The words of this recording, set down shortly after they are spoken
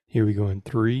Here we go in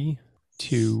 3,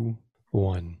 2,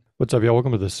 1. What's up, y'all?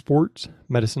 Welcome to the Sports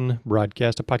Medicine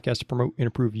Broadcast, a podcast to promote and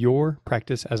improve your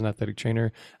practice as an athletic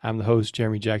trainer. I'm the host,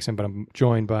 Jeremy Jackson, but I'm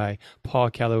joined by Paul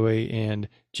Calloway and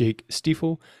Jake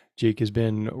Stiefel. Jake has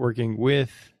been working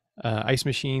with ice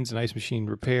machines and ice machine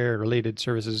repair related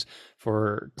services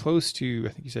for close to,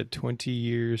 I think you said 20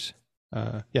 years.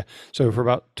 So for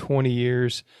about 20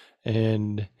 years.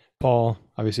 And Paul,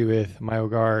 obviously with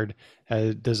MyoGuard,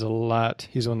 does a lot.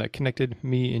 He's the one that connected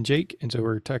me and Jake. And so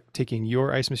we're taking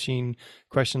your ice machine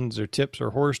questions or tips or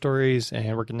horror stories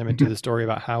and working them into the story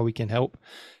about how we can help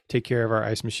take care of our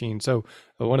ice machine. So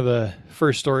one of the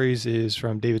first stories is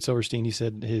from David Silverstein. He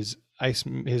said his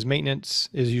maintenance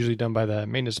is usually done by the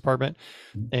maintenance department,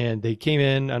 and they came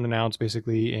in unannounced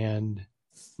basically and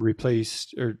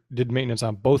replaced or did maintenance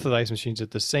on both of the ice machines at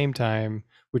the same time,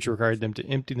 which required them to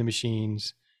empty the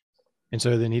machines. And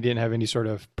so then he didn't have any sort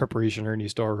of preparation or any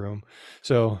storeroom.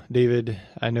 So David,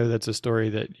 I know that's a story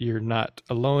that you're not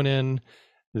alone in,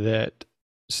 that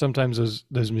sometimes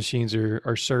those machines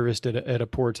are serviced at a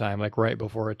poor time, like right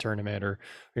before a tournament or,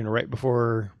 right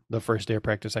before the first day of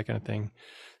practice, that kind of thing.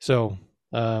 So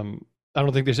I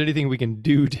don't think there's anything we can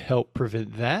do to help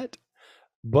prevent that,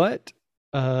 but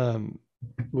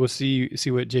we'll see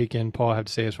what Jake and Paul have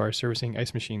to say as far as servicing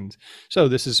ice machines. So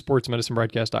this is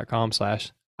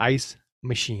sportsmedicinebroadcast.com/ice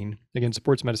machine. Again,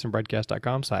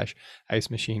 sportsmedicinebroadcast.com/ice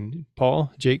machine.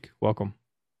 Paul, Jake, welcome.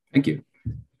 Thank you.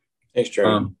 Thanks,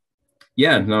 Jeremy.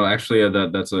 Actually,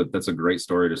 that's a great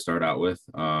story to start out with.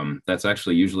 That's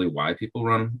actually usually why people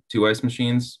run two ice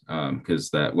machines,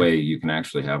 because that way you can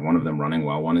actually have one of them running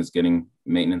while one is getting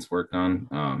maintenance work done.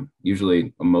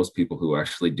 Usually, most people who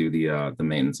actually do the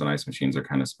maintenance on ice machines are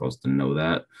kind of supposed to know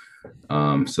that.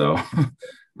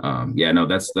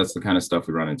 That's the kind of stuff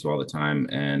we run into all the time,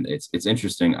 and it's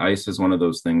interesting. Ice is one of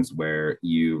those things where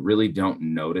you really don't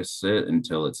notice it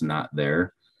until it's not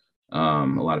there. A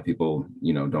lot of people,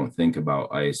 don't think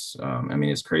about ice.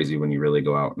 It's crazy when you really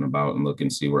go out and about and look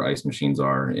and see where ice machines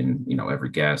are in, every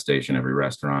gas station, every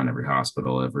restaurant, every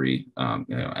hospital, every,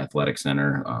 athletic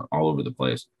center, all over the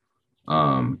place.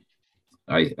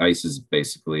 Ice is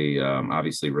basically,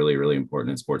 obviously really, really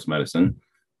important in sports medicine.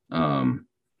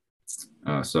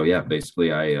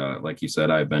 Basically like you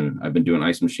said, I've been doing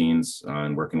ice machines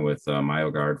and working with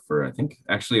MyoGuard for, I think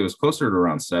actually it was closer to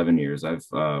around 7 years.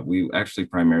 We actually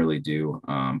primarily do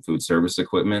food service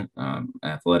equipment.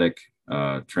 Athletic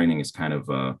training is kind of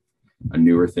a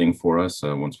newer thing for us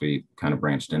once we kind of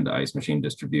branched into ice machine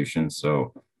distribution.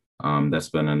 So that's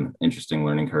been an interesting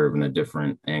learning curve and a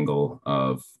different angle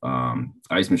of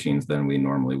ice machines than we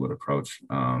normally would approach.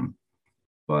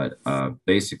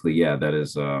 Basically, that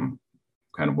is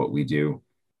kind of what we do.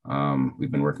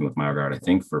 We've been working with MyoGuard, I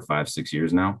think, for 5-6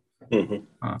 years now,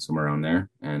 somewhere around there.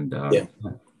 And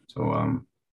so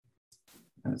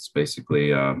that's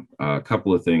basically a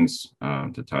couple of things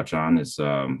to touch on is,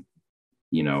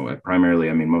 primarily,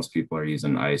 most people are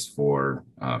using ice for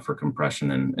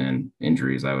compression and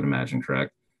injuries, I would imagine,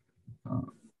 correct?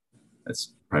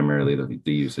 That's primarily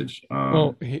the usage.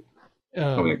 Okay,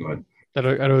 go ahead.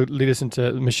 That'll lead us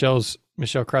into Michelle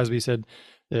Crosby said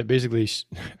that basically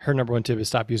her number one tip is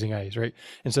stop using ice, right?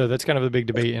 And so that's kind of a big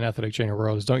debate in athletic trainer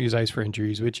world is don't use ice for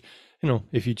injuries, which,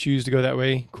 if you choose to go that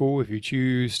way, cool. If you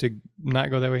choose to not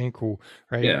go that way, cool,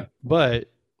 right? Yeah. But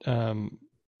so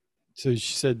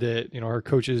she said that, her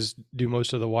coaches do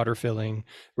most of the water filling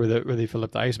where they fill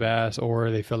up the ice baths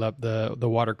or they fill up the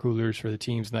water coolers for the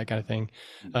teams and that kind of thing.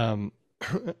 And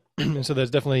so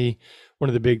that's definitely one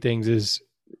of the big things is,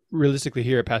 realistically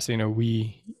here at Pasadena,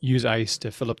 we use ice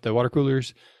to fill up the water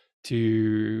coolers,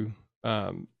 to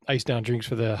ice down drinks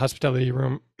for the hospitality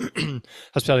room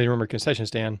or concession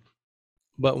stand.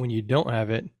 But when you don't have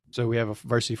it, so we have a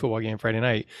varsity football game Friday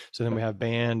night, so then we have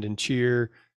band and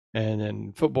cheer and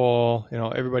then football,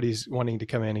 everybody's wanting to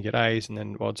come in and get ice. And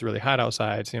then, it's really hot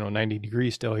outside. It's, 90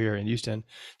 degrees still here in Houston,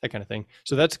 that kind of thing.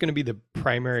 So that's going to be the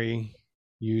primary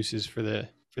uses for the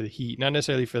heat, not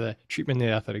necessarily for the treatment in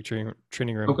the athletic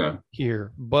training room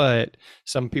here, but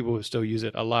some people will still use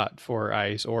it a lot for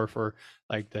ice or for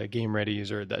like the game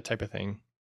readies or that type of thing.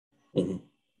 Mm-hmm.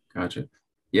 Gotcha.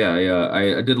 Yeah,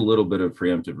 I did a little bit of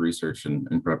preemptive research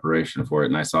and preparation for it,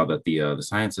 and I saw that the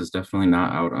science is definitely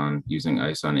not out on using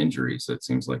ice on injuries. It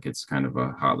seems like it's kind of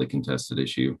a hotly contested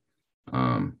issue.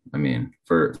 For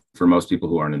most people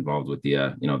who aren't involved with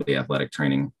the the athletic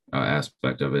training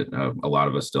aspect of it, a lot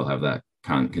of us still have that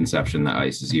conception that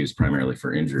ice is used primarily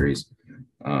for injuries.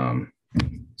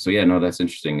 That's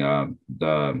interesting.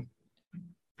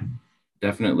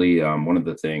 definitely. One of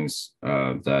the things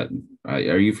are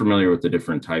you familiar with the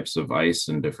different types of ice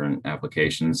and different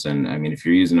applications? And I mean, if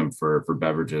you're using them for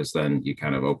beverages, then you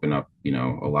kind of open up, a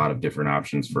lot of different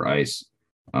options for ice,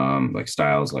 like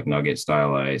styles like nugget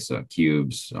style ice,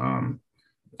 cubes,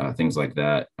 things like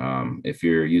that. If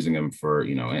you're using them for,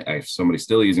 if somebody's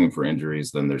still using them for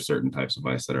injuries, then there's certain types of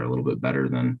ice that are a little bit better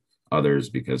than others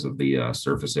because of the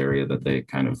surface area that they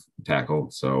kind of tackle.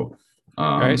 So,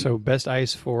 all right. So best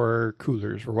ice for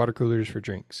coolers, for water coolers, for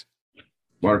drinks.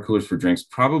 Water coolers for drinks,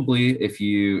 probably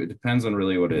it depends on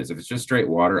really what it is. If it's just straight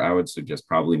water, I would suggest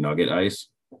probably nugget ice.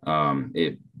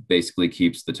 It basically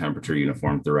keeps the temperature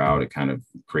uniform throughout. It kind of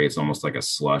creates almost like a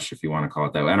slush, if you want to call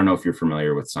it that way. I don't know if you're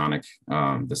familiar with Sonic,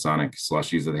 the Sonic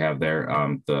slushies that they have there.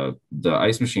 The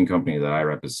ice machine company that I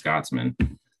rep is Scotsman.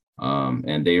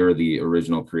 And they are the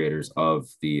original creators of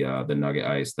the nugget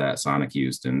ice that Sonic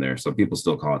used in there. So people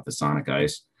still call it the Sonic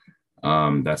ice.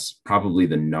 That's probably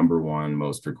the number one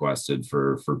most requested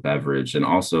for beverage. And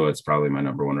also it's probably my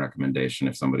number one recommendation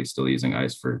if somebody's still using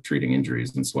ice for treating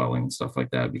injuries and swelling and stuff like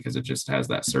that, because it just has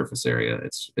that surface area.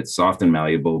 It's soft and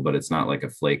malleable, but it's not like a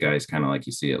flake ice, kind of like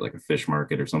you see it like a fish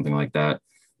market or something like that.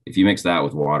 If you mix that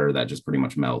with water, that just pretty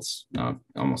much melts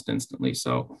almost instantly.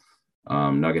 So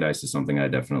nugget ice is something I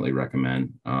definitely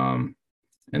recommend.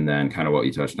 And then kind of what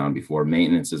you touched on before,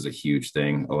 maintenance is a huge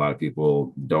thing. A lot of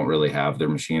people don't really have their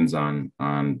machines on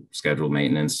scheduled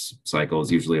maintenance cycles,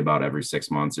 usually about every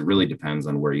 6 months. It really depends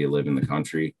on where you live in the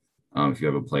country. If you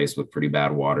have a place with pretty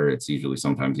bad water, it's usually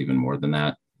sometimes even more than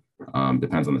that.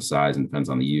 Depends on the size and depends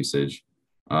on the usage.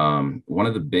 One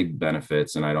of the big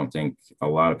benefits, and I don't think a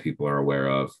lot of people are aware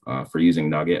of, for using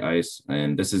nugget ice,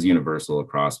 and this is universal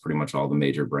across pretty much all the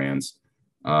major brands,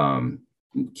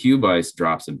 cube ice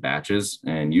drops in batches,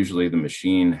 and usually the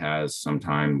machine has some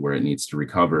time where it needs to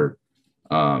recover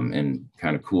and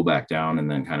kind of cool back down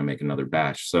and then kind of make another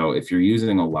batch. So if you're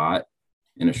using a lot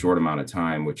in a short amount of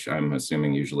time, which I'm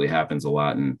assuming usually happens a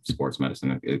lot in sports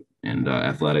medicine and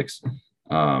athletics,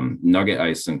 nugget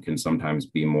ice can sometimes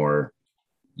be more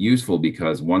useful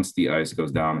because once the ice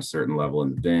goes down a certain level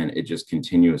in the bin, it just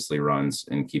continuously runs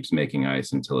and keeps making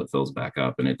ice until it fills back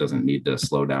up, and it doesn't need to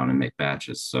slow down and make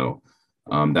batches. So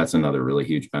that's another really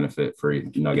huge benefit for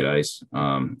nugget ice.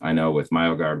 I know with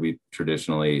MyoGuard, we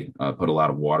traditionally put a lot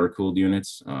of water cooled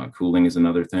units. Cooling is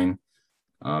another thing.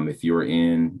 If you're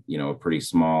in, a pretty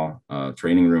small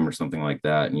training room or something like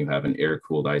that, and you have an air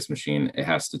cooled ice machine, it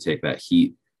has to take that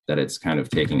heat that it's kind of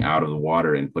taking out of the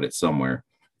water and put it somewhere.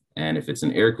 And if it's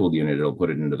an air cooled unit, it'll put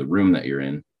it into the room that you're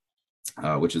in.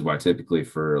 Which is why typically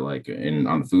for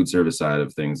on the food service side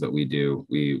of things that we do,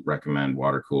 we recommend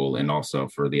water cool. And also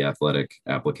for the athletic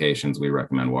applications, we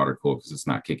recommend water cool because it's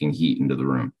not kicking heat into the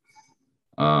room.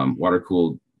 Water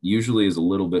cool usually is a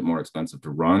little bit more expensive to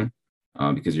run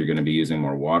because you're going to be using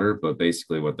more water. But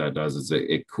basically what that does is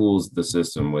it cools the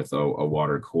system with a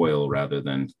water coil rather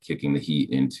than kicking the heat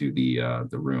into the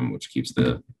room, which keeps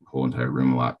the whole entire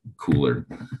room a lot cooler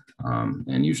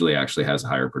and usually actually has a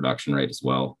higher production rate as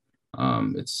well.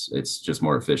 It's just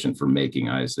more efficient for making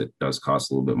ice. It does cost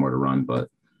a little bit more to run, but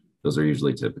those are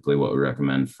usually typically what we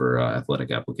recommend for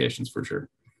athletic applications for sure.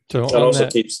 So it also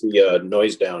keeps the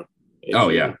noise down.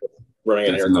 Yeah. Running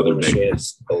an air cooled machine,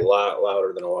 it's a lot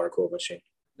louder than a water cooled machine.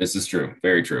 This is true.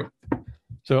 Very true.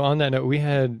 So on that note, we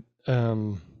have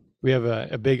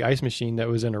a big ice machine that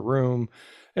was in a room.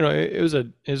 It was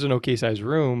an okay sized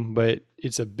room, but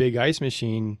it's a big ice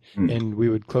machine, and we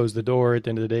would close the door at the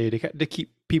end of the day to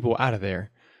keep people out of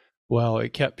there. Well,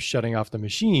 it kept shutting off the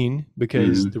machine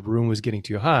because the room was getting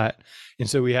too hot, and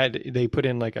so they put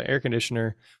in like an air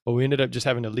conditioner. Well, we ended up just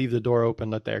having to leave the door open,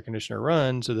 let the air conditioner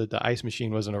run, so that the ice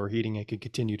machine wasn't overheating. It could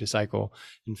continue to cycle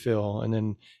and fill, and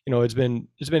then it's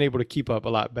been able to keep up a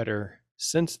lot better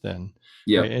since then.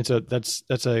 Yeah, right? And so that's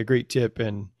a great tip.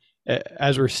 And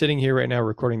as we're sitting here right now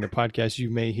recording the podcast, you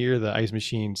may hear the ice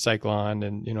machine cycle on,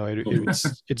 and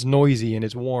it's noisy and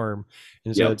it's warm,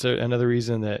 and so it's another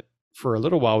reason that for a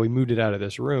little while we moved it out of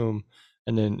this room,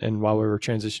 and while we were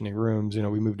transitioning rooms,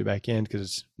 we moved it back in because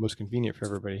it's most convenient for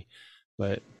everybody.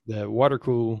 But the water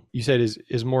cool, you said,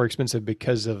 is more expensive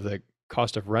because of the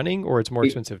cost of running, or it's more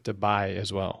expensive to buy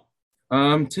as well?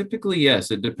 Typically,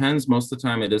 yes. It depends. Most of the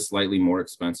time it is slightly more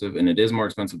expensive, and it is more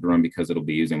expensive to run because it'll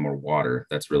be using more water.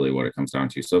 That's really what it comes down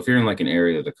to. So if you're in like an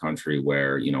area of the country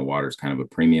where, water is kind of a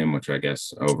premium, which I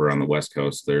guess over on the West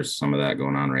Coast, there's some of that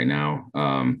going on right now,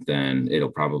 then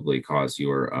it'll probably cause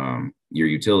your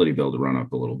utility bill to run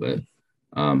up a little bit.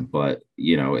 But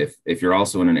if you're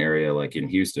also in an area like in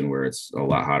Houston where it's a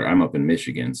lot hotter, I'm up in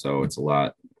Michigan, so it's a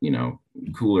lot,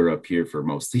 cooler up here for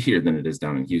most of the year than it is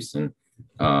down in Houston.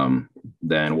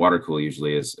 Then water cool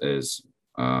usually is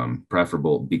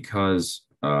preferable because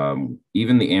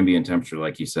even the ambient temperature,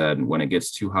 like you said, when it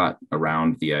gets too hot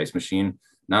around the ice machine,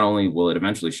 not only will it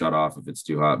eventually shut off if it's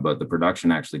too hot, but the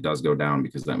production actually does go down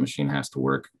because that machine has to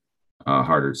work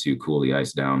harder to cool the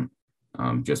ice down,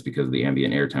 just because of the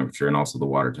ambient air temperature and also the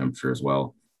water temperature as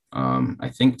well. I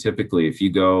think typically if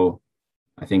you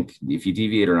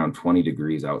deviate around 20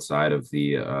 degrees outside of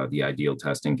the ideal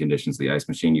testing conditions, the ice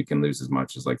machine, you can lose as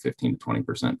much as like 15 to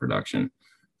 20% production.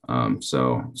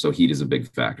 So heat is a big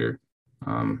factor.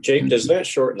 Jake, does that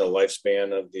shorten the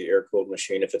lifespan of the air cooled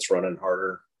machine if it's running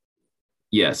harder?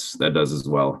 Yes, that does as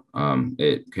well.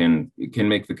 It can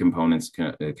make the components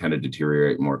kind of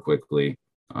deteriorate more quickly.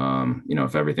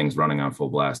 If everything's running on full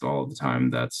blast all the time,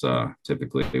 that's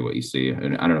typically what you see.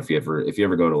 And I don't know if you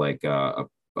ever go to like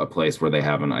a place where they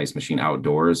have an ice machine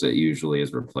outdoors, it usually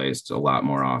is replaced a lot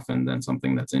more often than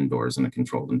something that's indoors in a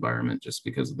controlled environment, just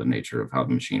because of the nature of how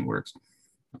the machine works.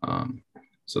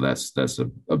 So that's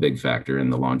a big factor in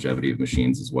the longevity of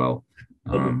machines as well.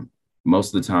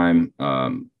 Most of the time,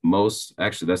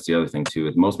 actually, that's the other thing too,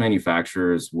 is most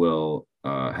manufacturers will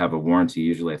have a warranty.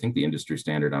 Usually, I think the industry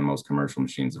standard on most commercial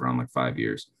machines is around like 5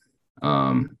 years.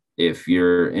 If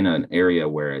you're in an area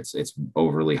where it's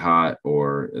overly hot,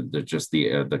 or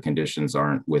the conditions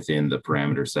aren't within the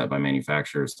parameters set by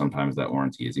manufacturers, sometimes that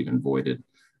warranty is even voided.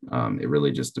 It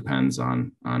really just depends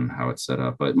on how it's set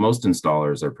up. But most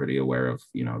installers are pretty aware of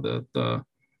the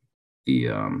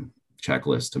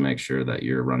checklist to make sure that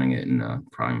you're running it in a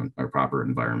proper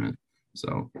environment.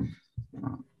 So,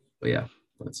 but yeah.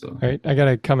 All right, I got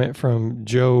a comment from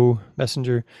Joe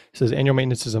Messenger. It says annual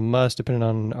maintenance is a must, depending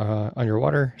on your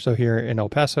water. So here in El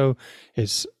Paso,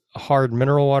 it's hard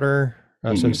mineral water.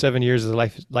 So 7 years is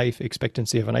the life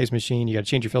expectancy of an ice machine. You got to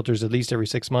change your filters at least every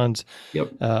 6 months.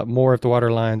 Yep. More if the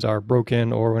water lines are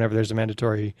broken, or whenever there's a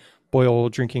mandatory boil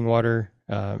drinking water.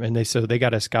 And they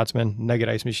got a Scotsman Nugget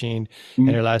ice machine, and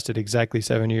it lasted exactly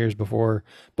 7 years before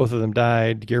both of them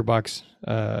died. Gearbox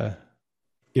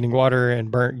getting water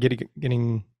and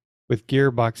getting with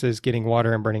gearboxes getting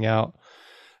water and burning out.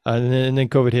 And then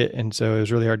COVID hit, and so it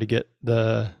was really hard to get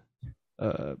the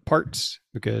parts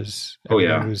because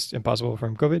everything was impossible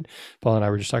from COVID. Paul and I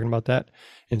were just talking about that.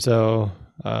 And so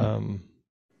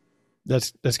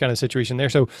that's kind of the situation there.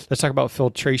 So let's talk about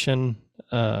filtration.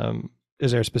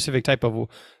 Is there a specific type of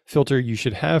filter you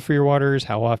should have for your waters?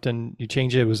 How often you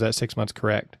change it? Was that 6 months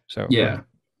correct? So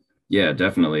yeah,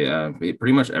 definitely.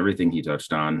 Pretty much everything he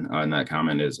touched on in that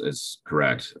comment is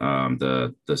correct.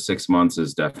 The 6 months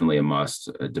is definitely a must.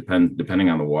 Depending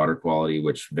on the water quality,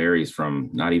 which varies from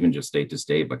not even just state to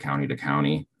state, but county to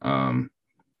county.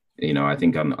 I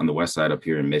think on the west side up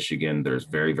here in Michigan, there's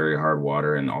very, very hard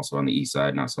water, and also on the east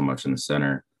side, not so much in the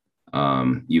center.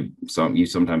 You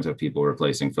sometimes have people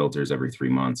replacing filters every 3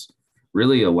 months.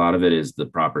 Really, a lot of it is the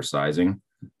proper sizing.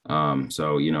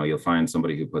 So you'll find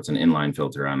somebody who puts an inline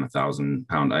filter on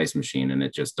 1,000-pound ice machine, and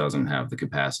it just doesn't have the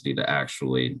capacity to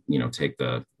actually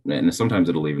and sometimes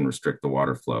it'll even restrict the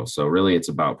water flow. So really, it's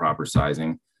about proper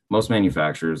sizing. Most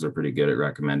manufacturers are pretty good at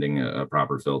recommending a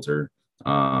proper filter.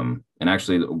 And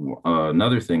actually,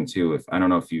 another thing too, I don't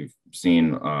know if you've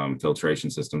seen filtration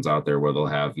systems out there where they'll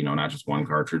have not just one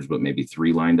cartridge but maybe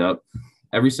 3 lined up.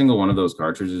 Every single one of those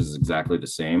cartridges is exactly the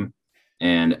same.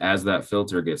 And as that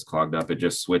filter gets clogged up, it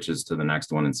just switches to the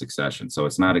next one in succession. So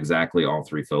it's not exactly all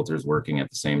 3 filters working at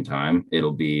the same time.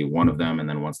 It'll be one of them, and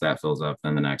then once that fills up,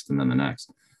 then the next, and then the next.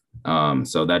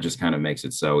 So that just kind of makes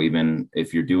it so even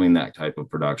if you're doing that type of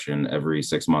production, every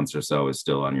 6 months or so is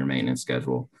still on your maintenance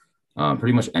schedule.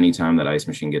 Pretty much any time that ice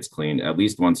machine gets cleaned, at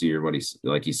least once a year,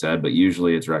 like he said, but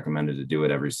usually it's recommended to do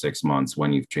it every 6 months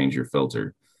when you've changed your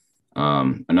filter.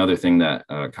 Another thing that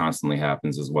constantly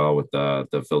happens as well with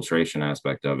the filtration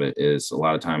aspect of it is a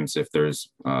lot of times if there's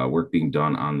work being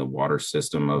done on the water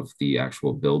system of the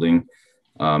actual building,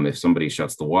 if somebody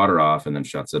shuts the water off and then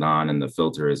shuts it on and the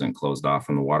filter isn't closed off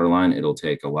from the water line, it'll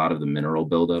take a lot of the mineral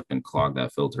buildup and clog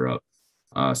that filter up.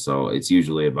 So it's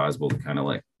usually advisable to kind of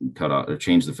like cut out or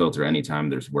change the filter anytime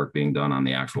there's work being done on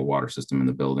the actual water system in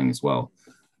the building as well.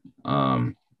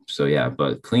 So yeah,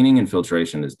 but cleaning and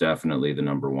filtration is definitely the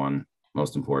number one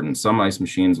most important. Some ice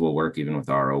machines will work even with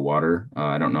RO water.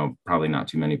 I don't know, probably not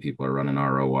too many people are running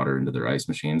RO water into their ice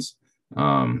machines.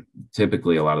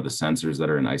 Typically, a lot of the sensors that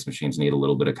are in ice machines need a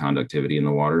little bit of conductivity in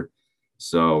the water.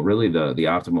 So really the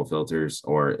optimal filters,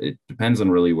 or it depends on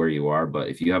really where you are, but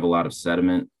if you have a lot of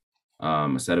sediment,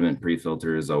 a sediment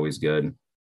pre-filter is always good.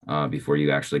 Before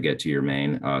you actually get to your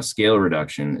main. Scale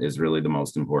reduction is really the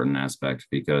most important aspect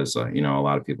because, a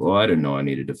lot of people, I didn't know I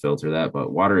needed to filter that,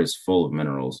 but water is full of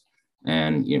minerals.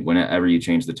 And whenever you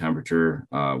change the temperature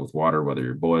with water, whether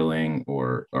you're boiling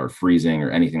or freezing or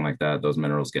anything like that, those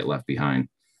minerals get left behind,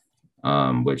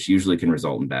 which usually can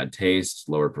result in bad taste,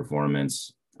 lower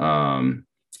performance,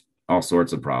 all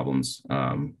sorts of problems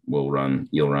you'll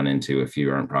run into if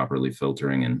you aren't properly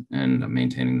filtering and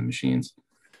maintaining the machines.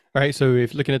 All right. So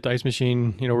if looking at the ice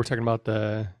machine, we're talking about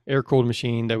the air cooled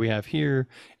machine that we have here.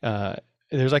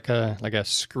 There's like a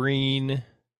screen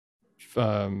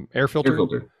air filter. Air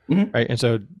filter. Mm-hmm. Right. And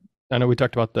so I know we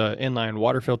talked about the inline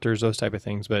water filters, those type of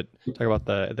things, but talk about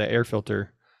the air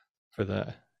filter for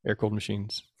the air cooled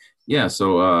machines. Yeah,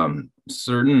 so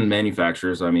certain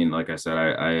manufacturers, I mean, like I said,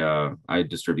 I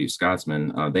distribute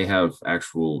Scotsman. They have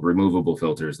actual removable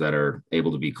filters that are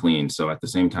able to be cleaned. So at the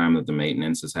same time that the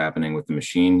maintenance is happening with the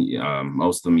machine,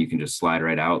 most of them you can just slide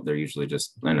right out. They're usually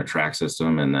just in a track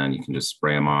system, and then you can just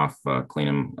spray them off, clean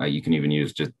them. You can even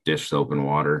use just dish soap and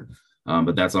water.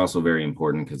 But that's also very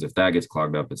important because if that gets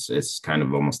clogged up, it's kind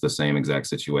of almost the same exact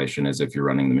situation as if you're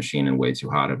running the machine in way too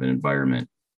hot of an environment.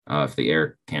 If the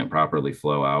air can't properly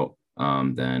flow out,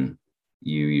 then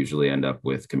you usually end up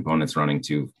with components running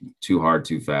too hard,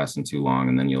 too fast, and too long,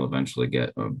 and then you'll eventually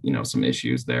get some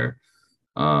issues there.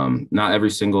 Not every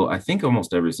single, I think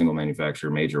almost every single manufacturer,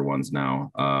 major ones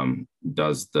now,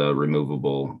 does the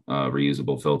removable,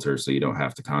 reusable filter, so you don't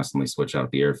have to constantly switch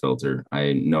out the air filter.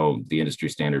 I know the industry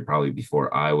standard probably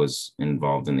before I was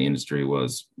involved in the industry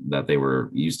was that they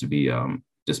used to be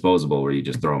disposable, where you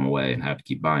just throw them away and have to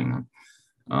keep buying them.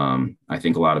 I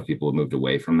think a lot of people have moved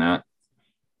away from that.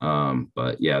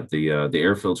 But yeah, the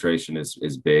air filtration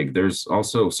is big. There's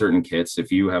also certain kits.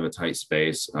 If you have a tight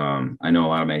space, I know a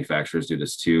lot of manufacturers do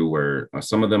this too, where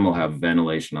some of them will have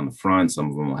ventilation on the front, some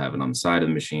of them will have it on the side of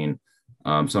the machine.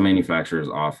 Some manufacturers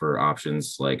offer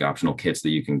options like optional kits that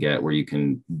you can get where you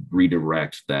can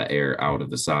redirect that air out of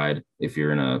the side if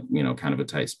you're in a kind of a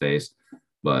tight space.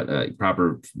 But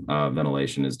proper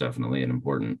ventilation is definitely an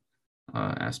important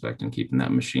aspect in keeping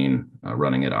that machine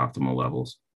running at optimal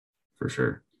levels, for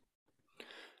sure.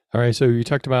 All right. So you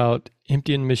talked about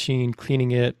emptying the machine,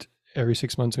 cleaning it every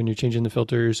 6 months when you're changing the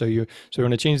filters. So you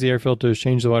want to change the air filters,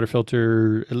 change the water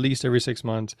filter at least every 6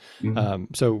 months. Mm-hmm.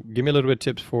 So give me a little bit of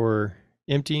tips for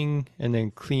emptying and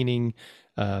then cleaning.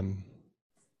 Are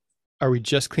we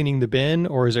just cleaning the bin,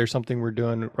 or is there something we're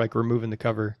doing like removing the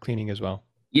cover, cleaning as well?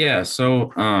 Yeah.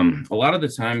 So a lot of the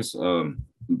times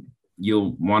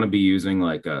you'll want to be using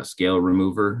like a scale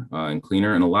remover and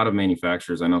cleaner. And a lot of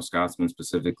manufacturers, I know Scotsman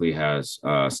specifically has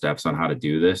steps on how to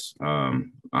do this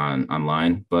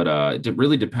online, but it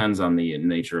really depends on the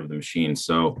nature of the machine.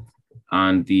 So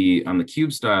on the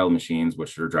cube style machines,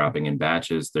 which are dropping in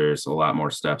batches, there's a lot more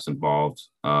steps involved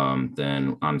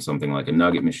than on something like a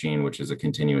nugget machine, which is a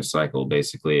continuous cycle.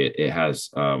 Basically, it has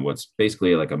what's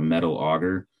basically like a metal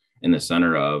auger in the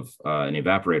center of an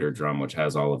evaporator drum, which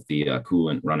has all of the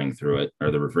coolant running through it, or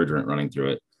the refrigerant running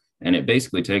through it. And it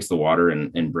basically takes the water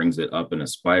and brings it up in a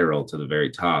spiral to the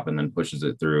very top and then pushes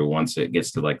it through. Once it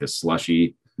gets to like a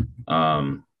slushy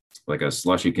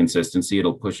consistency,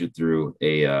 it'll push it through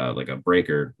like a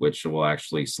breaker, which will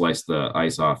actually slice the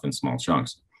ice off in small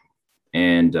chunks.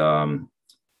 And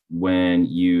when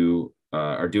you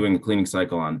are doing a cleaning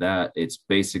cycle on that, it's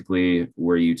basically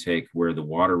where you take where the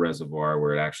water reservoir,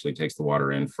 where it actually takes the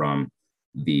water in from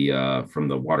the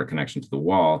water connection to the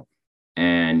wall.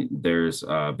 And there's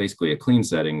basically a clean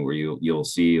setting where you'll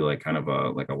see like kind of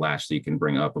a latch that you can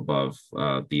bring up above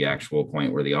the actual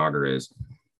point where the auger is.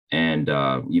 And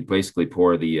you basically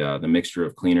pour the mixture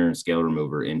of cleaner and scale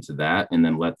remover into that, and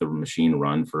then let the machine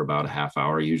run for about a half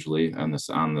hour, usually on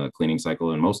the cleaning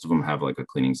cycle. And most of them have like a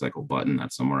cleaning cycle button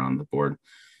that's somewhere on the board.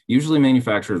 Usually,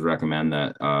 manufacturers recommend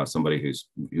that somebody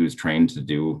who's trained to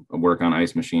do work on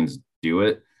ice machines do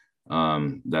it.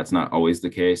 That's not always the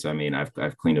case. I mean,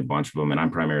 I've cleaned a bunch of them, and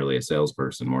I'm primarily a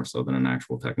salesperson more so than an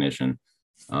actual technician.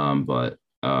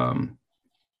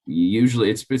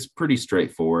 Usually it's pretty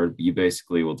straightforward. You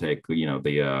basically will take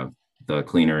the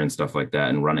cleaner and stuff like that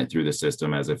and run it through the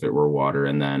system as if it were water,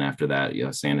 and then after that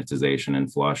sanitization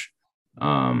and flush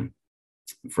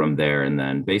from there, and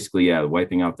then basically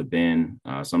wiping out the bin.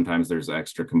 Sometimes there's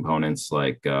extra components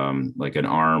like an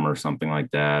arm or something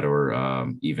like that, or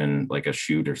even like a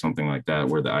chute or something like that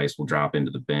where the ice will drop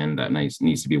into the bin that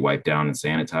needs to be wiped down and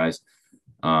sanitized.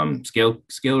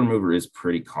 Scale remover is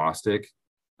pretty caustic.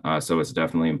 So it's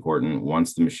definitely important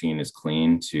once the machine is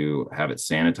clean to have it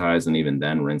sanitized, and even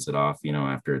then rinse it off,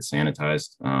 after it's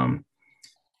sanitized.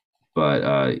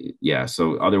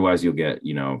 So otherwise you'll get,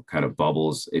 kind of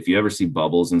bubbles. If you ever see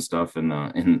bubbles and stuff in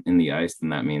the ice, then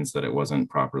that means that it wasn't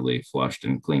properly flushed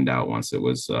and cleaned out once it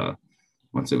was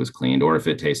once it was cleaned, or if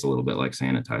it tastes a little bit like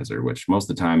sanitizer, which most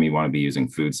of the time you want to be using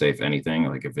food safe anything.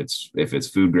 Like if it's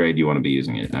food grade, you want to be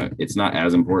using it. It's not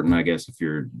as important, I guess, if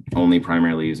you're only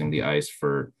primarily using the ice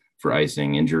for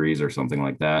icing injuries or something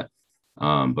like that.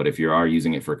 But if you are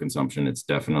using it for consumption, it's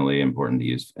definitely important to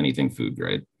use anything food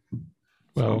grade.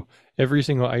 Well, every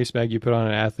single ice bag you put on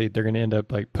an athlete, they're going to end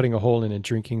up like putting a hole in and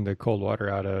drinking the cold water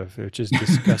out of, which is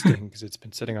disgusting because it's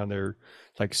been sitting on their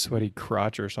like sweaty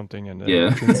crotch or something. And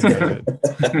drinking out of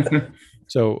it.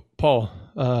 So, Paul,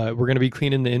 we're going to be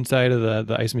cleaning the inside of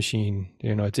the ice machine.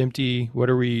 It's empty.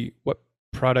 What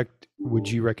product would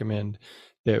you recommend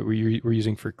that we're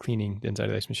using for cleaning the inside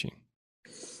of the ice machine?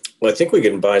 Well, I think we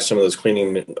can buy some of those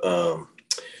cleaning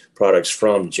products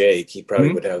from Jake. He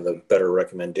probably would have the better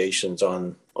recommendations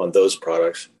on those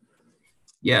products.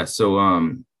 Yeah.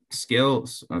 So scale,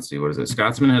 let's see, what is it?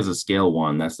 Scotsman has a scale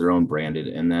 1, that's their own branded.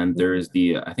 And then there's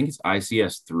the, I think it's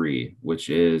ICS3, which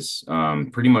is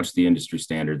pretty much the industry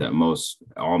standard that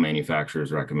all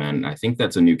manufacturers recommend. I think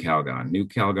that's a New Calgon. New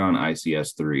Calgon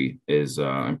ICS3 is,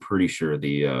 I'm pretty sure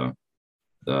the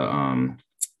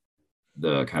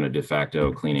kind of de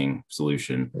facto cleaning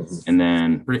solution. And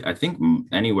then I think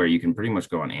anywhere you can pretty much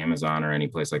go on Amazon or any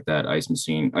place like that. Ice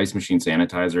machine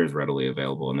sanitizer is readily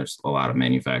available, and there's a lot of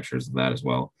manufacturers of that as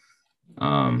well.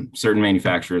 Certain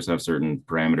manufacturers have certain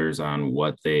parameters on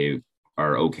what they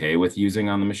are okay with using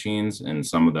on the machines, and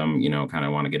some of them, kind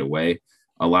of want to get away.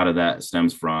 A lot of that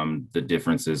stems from the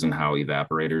differences in how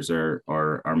evaporators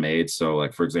are made. So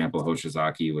like, for example,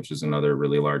 Hoshizaki, which is another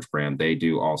really large brand, they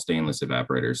do all stainless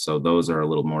evaporators. So those are a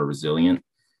little more resilient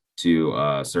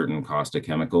to certain caustic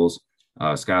chemicals.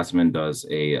 Scotsman does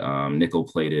a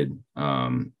nickel-plated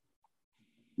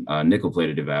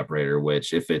evaporator,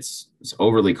 which if it's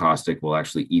overly caustic will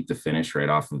actually eat the finish right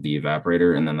off of the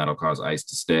evaporator, and then that'll cause ice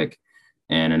to stick.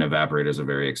 And an evaporator is a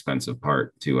very expensive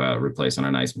part to replace on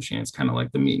an ice machine. It's kind of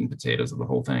like the meat and potatoes of the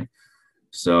whole thing.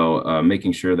 So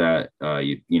making sure that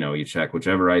you check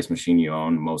whichever ice machine you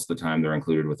own. Most of the time they're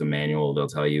included with a manual. They'll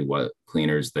tell you what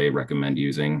cleaners they recommend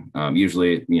using.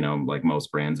 Usually, like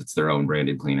most brands, it's their own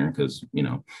branded cleaner because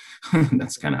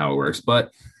that's kind of how it works.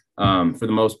 But for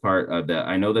the most part,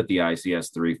 I know that the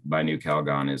ICS3 by New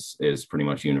Calgon is pretty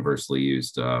much universally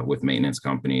used with maintenance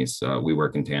companies. We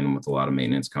work in tandem with a lot of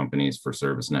maintenance companies for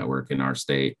service network in our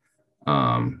state.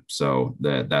 So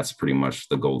that's pretty much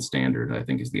the gold standard, I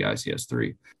think, is the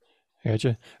ICS3. Gotcha.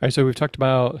 All right. So we've talked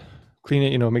about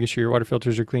cleaning, making sure your water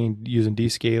filters are clean using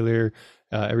descaler.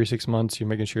 Every 6 months, you're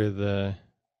making sure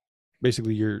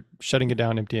basically you're shutting it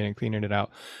down, emptying and cleaning it out.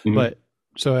 Mm-hmm. But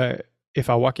so if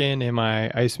I walk in and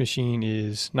my ice machine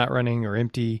is not running or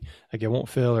empty, like it won't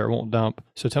fill or it won't dump.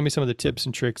 So tell me some of the tips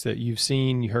and tricks that you've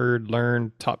seen, you heard,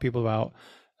 learned, taught people about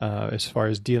as far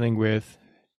as dealing with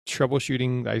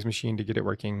troubleshooting the ice machine to get it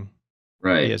working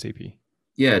ASAP.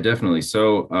 Yeah, definitely.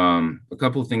 So a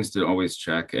couple of things to always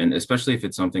check, and especially if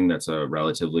it's something that's a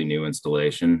relatively new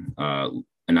installation,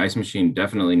 an ice machine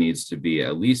definitely needs to be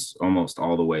at least almost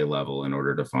all the way level in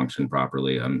order to function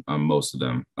properly on most of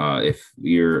them. If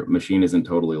your machine isn't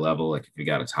totally level, like if you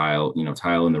got a tile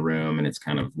in the room and it's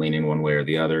kind of leaning one way or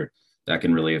the other, that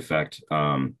can really affect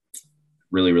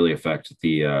really affect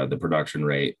the production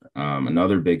rate.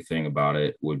 Another big thing about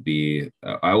it would be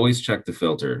I always check the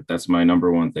filter. That's my number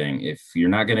one thing. If you're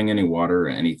not getting any water or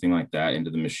anything like that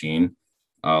into the machine,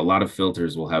 a lot of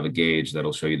filters will have a gauge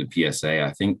that'll show you the PSA.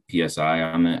 I think PSI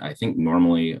on it. I think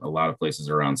normally a lot of places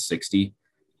are around 60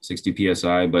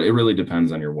 PSI, but it really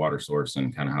depends on your water source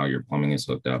and kind of how your plumbing is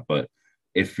hooked up. But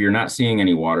if you're not seeing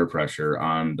any water pressure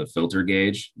on the filter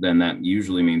gauge, then that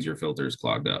usually means your filter is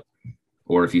clogged up.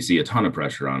 Or if you see a ton of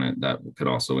pressure on it, that could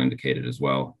also indicate it as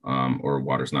well, or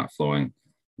water's not flowing.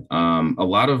 A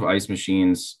lot of ice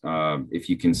machines, if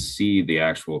you can see the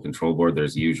actual control board,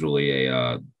 there's usually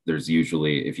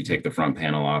if you take the front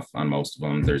panel off on most of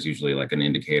them, there's usually like an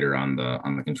indicator on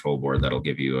the control board that'll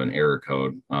give you an error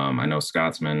code. I know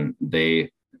Scotsman,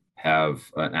 they have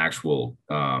an actual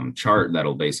chart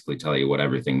that'll basically tell you what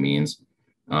everything means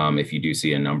if you do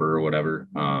see a number or whatever.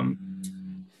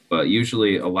 But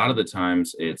usually a lot of the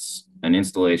times it's an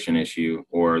installation issue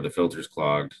or the filter's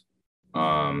clogged.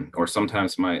 Or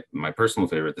sometimes my personal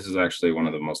favorite, this is actually one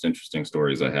of the most interesting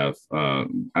stories I have.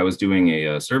 I was doing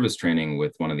a service training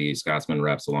with one of the Scotsman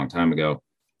reps a long time ago,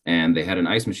 and they had an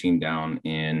ice machine down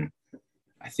in,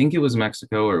 I think it was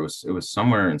Mexico, or it was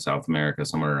somewhere in South America,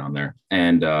 somewhere around there.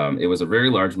 And it was a very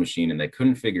large machine, and they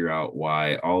couldn't figure out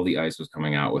why all the ice was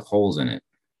coming out with holes in it.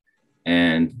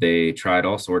 And they tried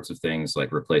all sorts of things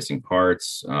like replacing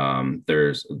parts.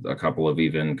 There's a couple of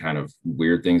even kind of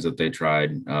weird things that they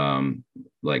tried,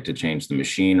 like to change the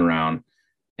machine around.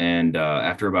 And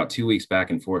after about 2 weeks back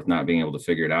and forth, not being able to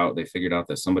figure it out, they figured out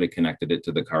that somebody connected it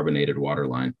to the carbonated water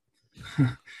line.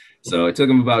 So it took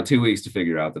them about 2 weeks to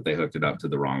figure out that they hooked it up to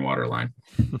the wrong water line.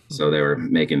 So they were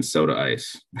making soda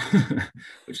ice,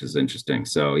 which is interesting.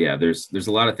 So yeah, there's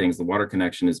a lot of things. The water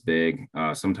connection is big.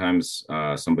 Sometimes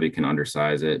somebody can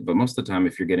undersize it, but most of the time,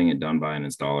 if you're getting it done by an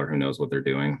installer who knows what they're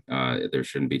doing, there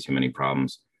shouldn't be too many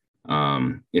problems.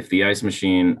 If the ice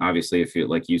machine, obviously, if you,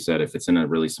 like you said, if it's in a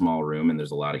really small room and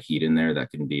there's a lot of heat in there,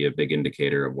 that can be a big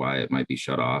indicator of why it might be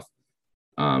shut off,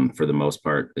 for the most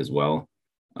part as well.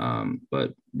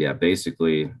 But yeah,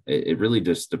 basically it really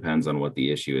just depends on what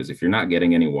the issue is. If you're not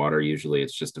getting any water, usually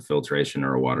it's just a filtration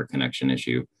or a water connection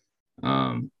issue.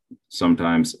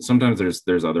 Sometimes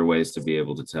there's other ways to be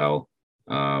able to tell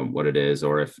what it is,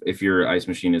 or if your ice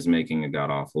machine is making a god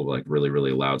awful, like really,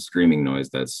 really loud screaming noise,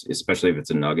 that's, especially if it's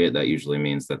a nugget, that usually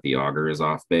means that the auger is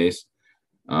off base.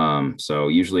 So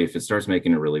usually if it starts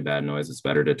making a really bad noise, it's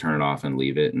better to turn it off and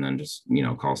leave it, and then just,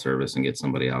 call service and get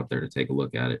somebody out there to take a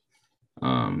look at it.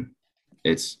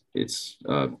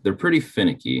 They're pretty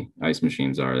finicky. Ice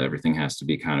machines are. Everything has to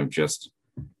be kind of just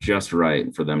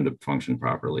right for them to function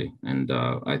properly. And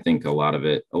I think a lot of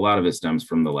it stems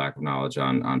from the lack of knowledge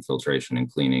on filtration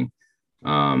and cleaning.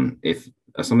 If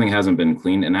something hasn't been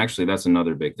cleaned, and actually that's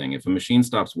another big thing. If a machine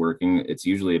stops working, it's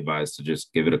usually advised to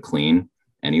just give it a clean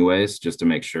anyways, just to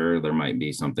make sure. There might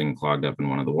be something clogged up in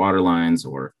one of the water lines,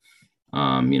 or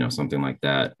something like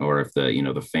that. Or if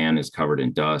the fan is covered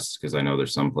in dust, because I know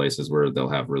there's some places where they'll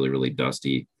have really, really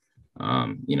dusty,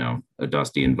 a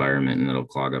dusty environment, and it'll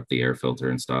clog up the air filter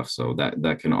and stuff. So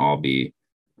that can all be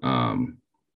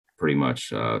pretty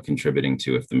much contributing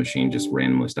to if the machine just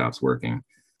randomly stops working.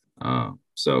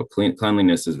 So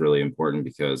cleanliness is really important,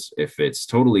 because if it's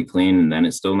totally clean and then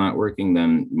it's still not working,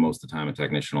 then most of the time a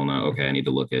technician will know, okay, I need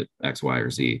to look at X, Y, or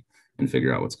Z and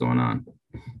figure out what's going on.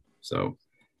 So.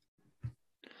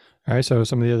 All right. So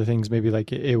some of the other things, maybe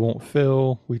like it won't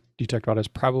fill. You talked about is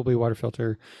probably water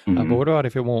filter. But what about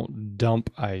if it won't dump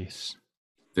ice?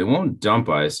 If it won't dump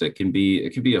ice, it can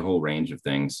be a whole range of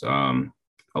things. A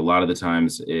lot of the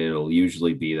times it'll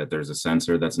usually be that there's a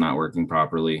sensor that's not working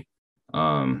properly.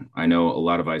 I know a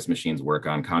lot of ice machines work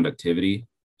on conductivity.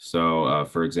 So,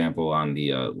 for example, on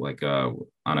the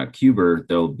on a Cuber,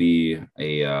 there'll be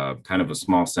a kind of a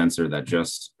small sensor that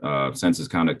just senses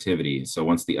conductivity. So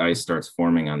once the ice starts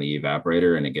forming on the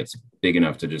evaporator and it gets big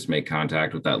enough to just make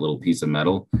contact with that little piece of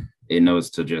metal, it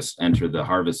knows to just enter the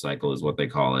harvest cycle, is what they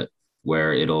call it,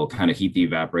 where it'll kind of heat the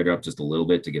evaporator up just a little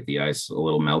bit to get the ice a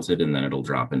little melted, and then it'll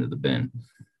drop into the bin.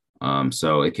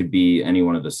 So it could be any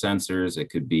one of the sensors. It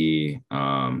could be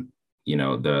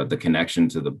the connection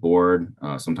to the board.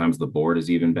 Sometimes the board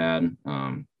is even bad.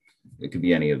 It could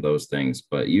be any of those things,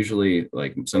 but usually,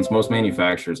 like, since most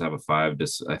manufacturers have a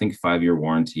 5-year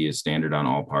warranty is standard on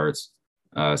all parts.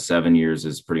 7 years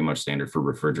is pretty much standard for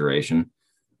refrigeration.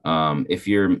 If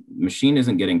your machine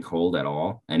isn't getting cold at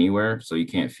all anywhere, so you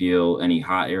can't feel any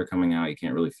hot air coming out, you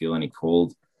can't really feel any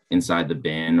cold inside the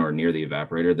bin or near the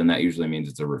evaporator, then that usually means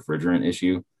it's a refrigerant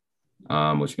issue.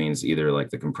 Which means either like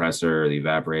the compressor or the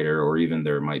evaporator, or even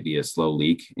there might be a slow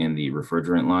leak in the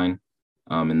refrigerant line.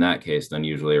 In that case, then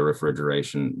usually a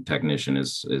refrigeration technician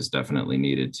is definitely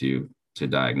needed to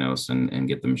diagnose and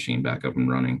get the machine back up and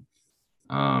running.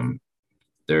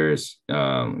 There's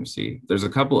let me see. There's a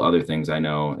couple other things I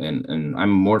know, and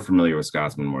I'm more familiar with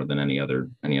Scotsman more than any other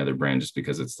brand, just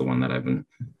because it's the one that I've been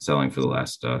selling for the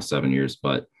last 7 years.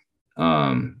 But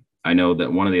I know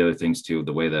that one of the other things too,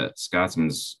 the way that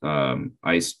Scotsman's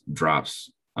ice drops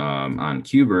on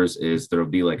Cubers is there'll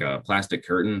be like a plastic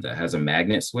curtain that has a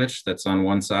magnet switch that's on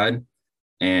one side.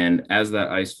 And as that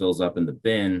ice fills up in the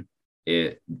bin,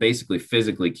 it basically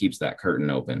physically keeps that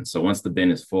curtain open. So once the bin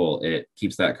is full, it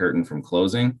keeps that curtain from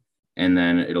closing, and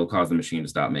then it'll cause the machine to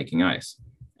stop making ice.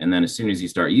 And then as soon as you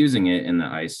start using it and the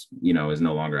ice, is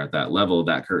no longer at that level,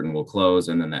 that curtain will close,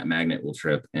 and then that magnet will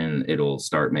trip and it'll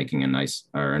start making an ice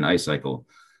cycle.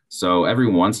 So every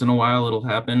once in a while it'll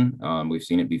happen. We've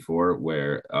seen it before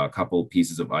where a couple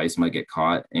pieces of ice might get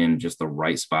caught in just the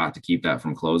right spot to keep that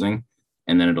from closing,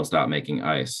 and then it'll stop making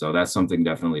ice. So that's something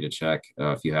definitely to check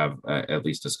if you have at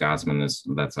least a Scotsman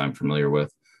that's I'm familiar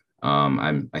with.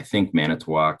 I think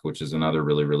Manitowoc, which is another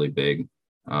really, really big.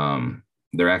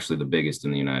 They're actually the biggest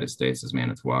in the United States is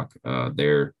Manitowoc.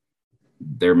 Their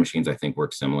machines, I think,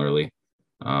 work similarly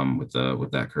with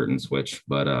that curtain switch.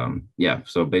 But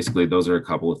so basically those are a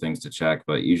couple of things to check.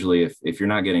 But usually if you're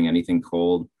not getting anything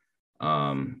cold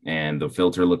and the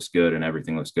filter looks good and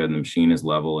everything looks good and the machine is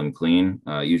level and clean,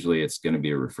 usually it's going to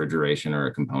be a refrigeration or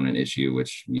a component issue,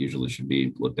 which usually should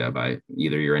be looked at by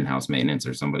either your in-house maintenance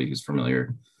or somebody who's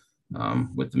familiar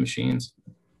with the machines.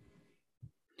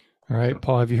 All right,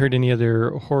 Paul, have you heard any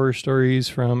other horror stories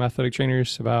from athletic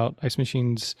trainers about ice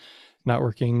machines not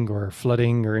working or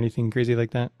flooding or anything crazy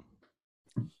like that?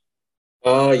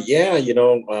 Yeah,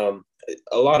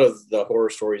 a lot of the horror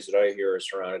stories that I hear are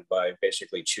surrounded by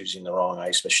basically choosing the wrong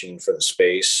ice machine for the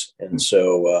space. And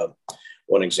so,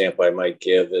 one example I might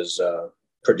give is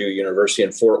Purdue University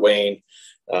in Fort Wayne.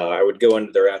 I would go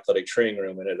into their athletic training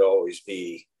room and it'd always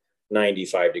be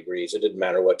 95 degrees. It didn't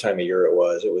matter what time of year it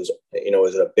was. It was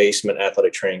a basement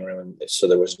athletic training room. So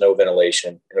there was no ventilation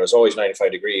and it was always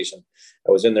 95 degrees. And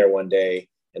I was in there one day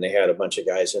and they had a bunch of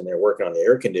guys in there working on the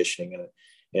air conditioning.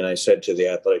 And I said to the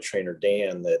athletic trainer,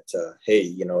 Dan, that, hey,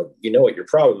 you know what your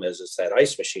problem is? It's that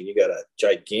ice machine. You got a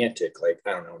gigantic,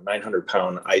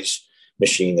 900-pound ice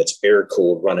machine that's air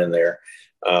cooled running there.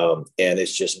 And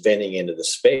it's just venting into the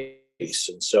space.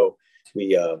 And so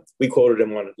we quoted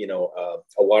him on,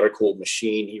 a water cooled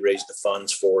machine. He raised the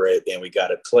funds for it and we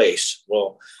got it placed.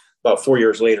 Well, about 4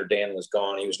 years later, Dan was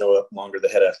gone. He was no longer the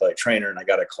head athletic trainer. And I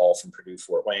got a call from Purdue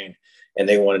Fort Wayne and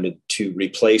they wanted to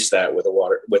replace that with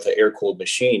an air cooled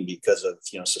machine because of,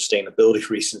 sustainability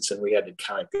reasons. And we had to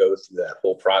kind of go through that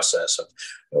whole process of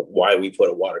why we put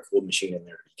a water cooled machine in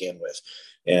there to begin with.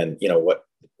 And,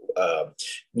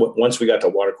 once we got the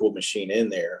water cooled machine in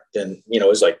there, then, it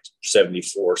was like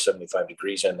 74, 75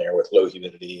 degrees in there with low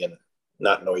humidity and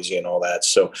not noisy and all that.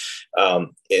 So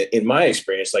in my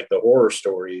experience, like the horror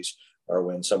stories are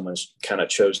when someone's kind of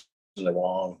chosen the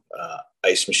wrong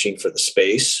ice machine for the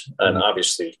space. And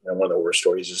obviously, one of the worst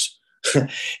stories is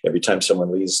every time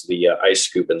someone leaves the ice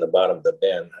scoop in the bottom of the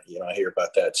bin, I hear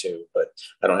about that too, but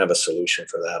I don't have a solution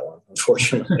for that one,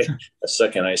 unfortunately. A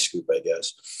second ice scoop, I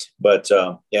guess. But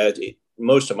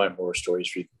most of my horror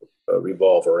stories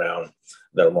revolve around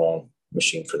the wrong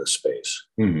machine for the space.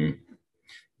 Mm-hmm.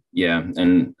 Yeah.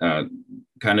 And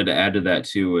kind of to add to that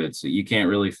too, it's, you can't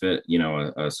really fit,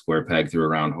 a square peg through a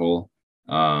round hole.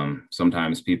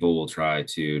 Sometimes people will try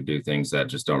to do things that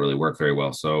just don't really work very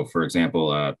well. So for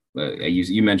example,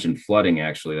 you mentioned flooding.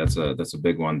 Actually, that's a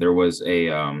big one. There was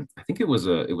I think it was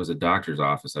a doctor's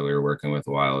office that we were working with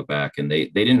a while back, and they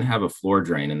didn't have a floor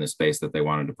drain in the space that they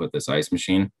wanted to put this ice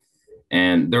machine.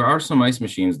 And there are some ice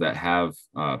machines that have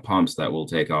pumps that will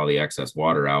take all the excess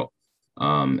water out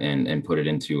and put it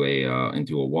into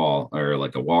a wall or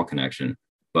like a wall connection.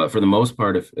 But for the most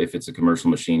part, if it's a commercial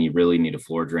machine, you really need a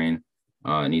floor drain.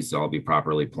 It needs to all be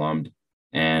properly plumbed.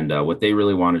 And what they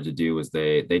really wanted to do was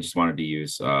they just wanted to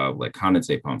use like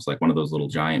condensate pumps, like one of those little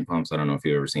giant pumps. I don't know if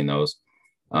you've ever seen those.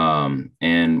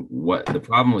 And what the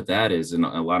problem with that is, and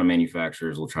a lot of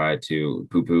manufacturers will try to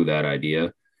poo-poo that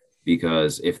idea,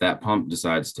 because if that pump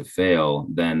decides to fail,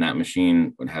 then that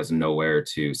machine has nowhere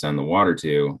to send the water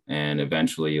to, and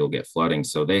eventually you'll get flooding.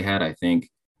 So they had, I think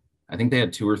they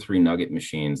had 2 or 3 nugget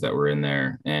machines that were in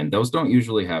there, and those don't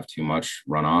usually have too much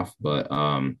runoff, but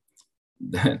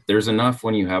there's enough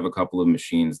when you have a couple of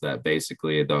machines that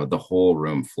basically the whole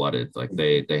room flooded. Like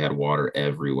they had water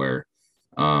everywhere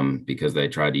because they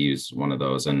tried to use one of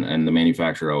those, and the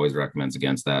manufacturer always recommends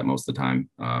against that most of the time.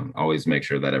 Always make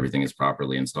sure that everything is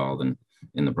properly installed and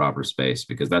in the proper space,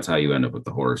 because that's how you end up with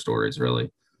the horror stories,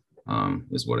 really,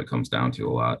 is what it comes down to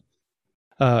a lot.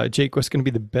 Jake, what's going to be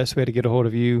the best way to get a hold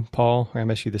of you? Paul, I'm going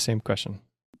to ask you the same question.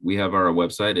 We have our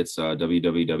website. It's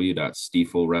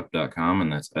www.stiefelrep.com,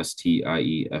 and that's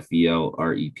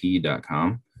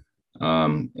stiefelrep.com.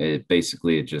 It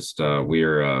basically just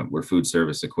we're food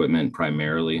service equipment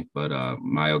primarily, but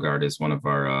MyoGuard is one of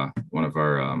our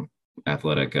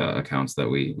athletic accounts that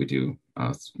we do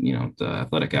the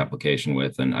athletic application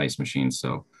with, and ice machines.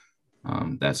 So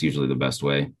that's usually the best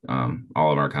way.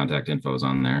 All of our contact info is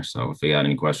on there. So if you got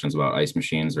any questions about ice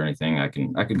machines or anything, I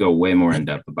could go way more in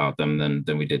depth about them than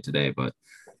we did today. But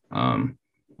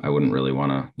I wouldn't really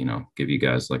want to, give you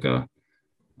guys like a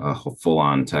full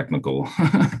on technical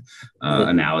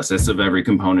analysis of every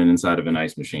component inside of an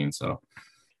ice machine. So.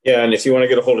 Yeah, and if you want to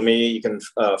get a hold of me, you can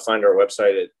find our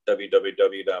website at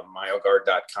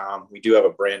www.myoguard.com. We do have a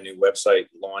brand new website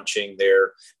launching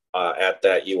there at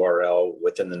that URL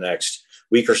within the next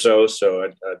week or so. So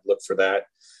I'd look for that.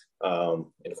 And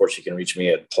of course, you can reach me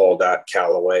at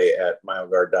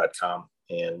paul.callaway@myoguard.com,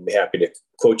 and be happy to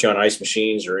quote you on ice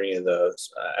machines or any of the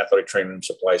athletic training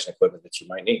supplies and equipment that you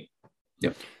might need.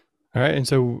 Yep. All right. And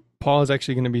so Paul is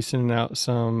actually going to be sending out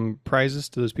some prizes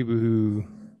to those people who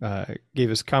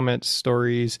gave us comments,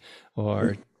 stories,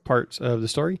 or parts of the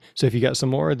story. So if you got some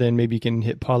more, then maybe you can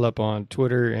hit Paul up on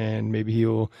Twitter, and maybe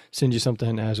he'll send you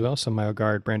something as well. Some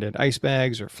MyoGuard branded ice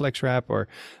bags or flex wrap or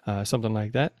something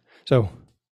like that. So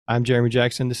I'm Jeremy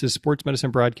Jackson. This is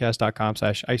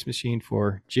sportsmedicinebroadcast.com/ice machine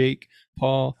for Jake,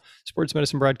 Paul, Sports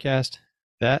Medicine Broadcast.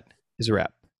 That is a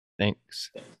wrap.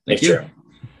 Thanks. Thank you. Jeremy.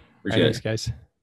 Appreciate it. Thanks, guys.